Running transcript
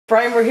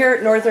Brian, we're here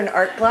at Northern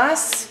Art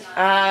Glass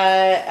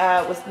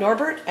with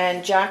Norbert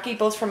and Jackie,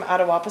 both from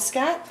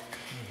Attawapiskat.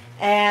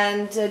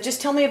 And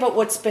just tell me about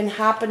what's been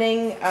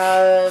happening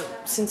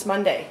since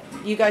Monday.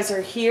 You guys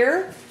are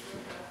here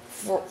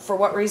for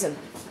what reason?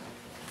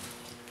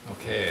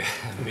 Okay,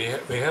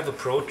 we have a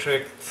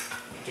project.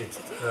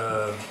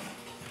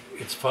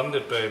 It's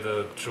funded by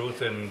the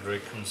Truth and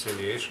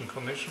Reconciliation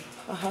Commission.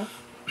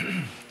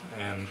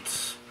 And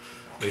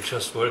we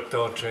just worked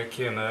out,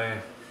 Jackie and I,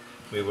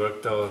 we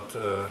worked out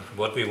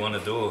what we want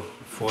to do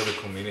for the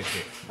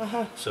community.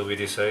 So we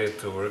decided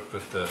to work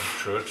with the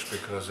church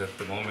because at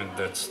the moment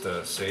that's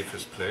the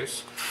safest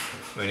place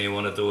when you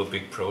want to do a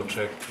big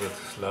project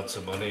with lots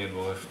of money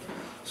involved.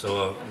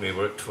 So we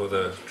worked for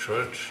the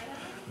church.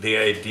 The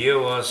idea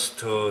was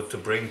to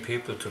bring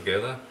people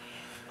together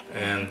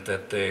and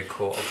that they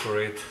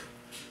cooperate.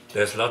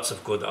 There's lots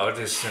of good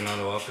artists in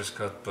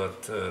Attawapiskat,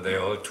 but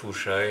they're all too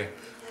shy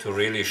to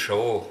really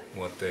show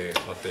what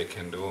they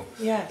can do.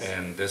 Yes.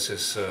 And this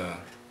is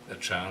a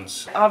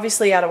chance.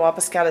 Obviously,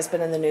 Attawapiskat has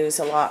been in the news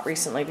a lot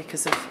recently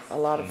because of a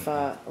lot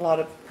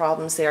of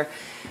problems there.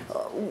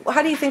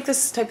 How do you think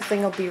this type of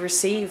thing will be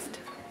received?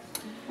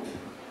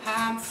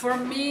 For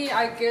me,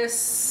 I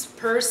guess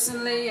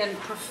personally and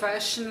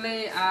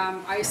professionally,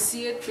 I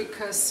see it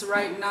because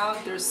right now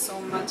there's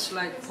so much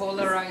like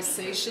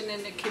polarization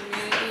in the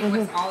community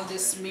with all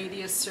this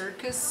media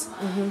circus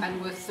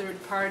and with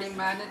third-party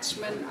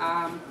management.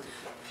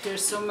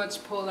 There's so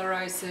much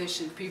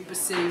polarization. People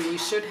saying we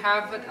should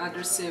have it,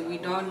 others say we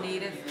don't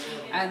need it,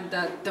 and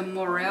the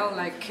morale,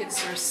 like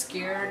kids are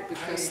scared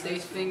because they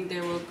think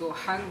they will go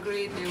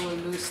hungry, they will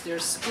lose their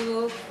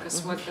school,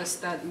 because what does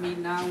that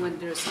mean now when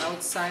there's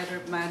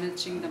outsider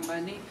managing the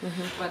money?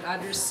 But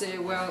others say,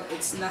 well,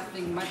 it's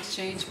nothing much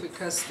change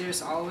because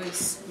there's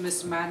always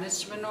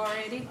mismanagement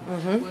already.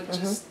 Will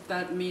just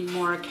that mean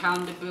more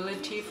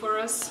accountability for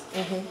us?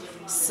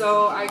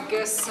 So I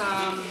guess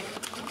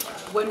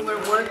when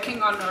we're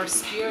working on our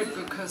spirit,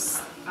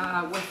 because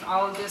with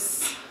all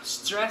this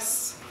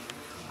stress,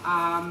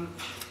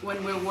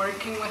 when we're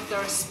working with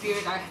our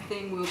spirit, I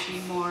think we'll be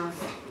more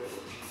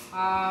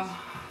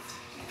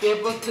be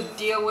able to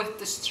deal with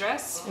the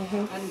stress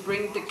and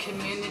bring the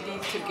community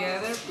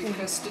together,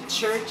 because the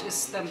church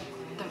is the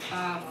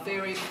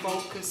very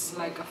focused,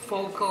 like a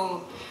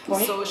focal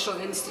social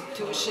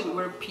institution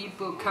where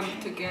people come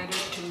together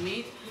to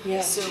meet.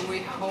 So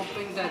we're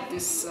hoping that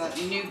this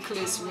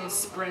nucleus will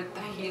spread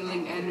the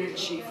healing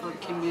energy for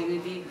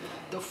community,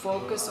 to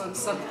focus on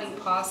something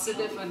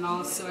positive and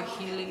also a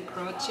healing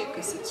project,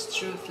 because it's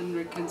truth and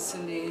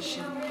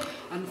reconciliation.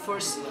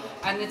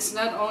 And it's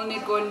not only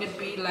going to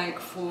be like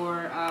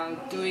for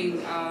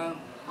doing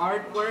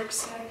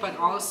artworks, but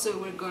also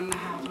we're going to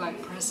have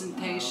like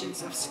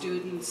presentations of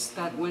students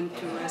that went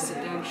to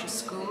residential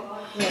school,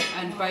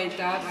 and by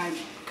that I'm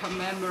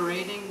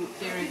commemorating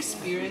their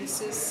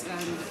experiences,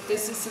 and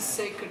this is a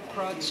sacred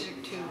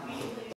project too.